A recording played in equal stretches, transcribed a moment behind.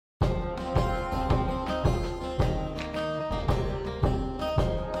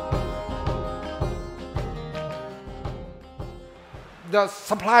the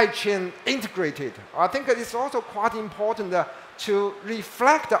supply chain integrated. I think it's also quite important to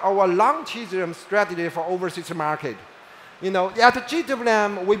reflect our long-term strategy for overseas market. At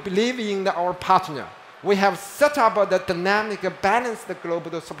GWM, we believe in our partner. We have set up the dynamic, balanced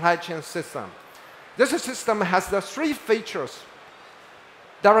global supply chain system. This system has the three features: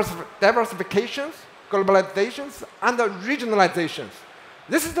 diversifications, globalizations, and regionalizations.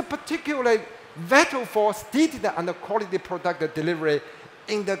 This is particularly vital for steady and quality product delivery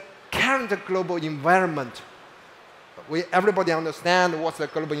in the current global environment. Everybody understands what's the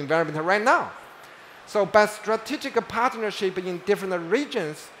global environment right now. So by strategic partnership in different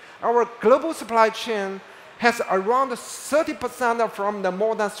regions, our global supply chain has around 30% from the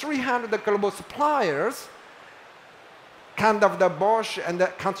more than 300 global suppliers, kind of the Bosch and the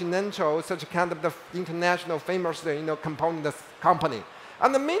Continental, such kind of the international famous component company.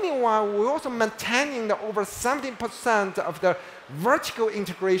 And meanwhile, we're also maintaining the over 70% of the vertical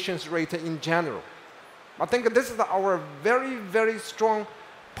integrations rate in general. I think this is our very, very strong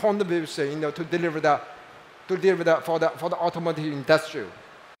point of view, to deliver for the automotive industry.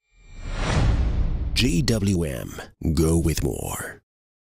 GWM, go with more.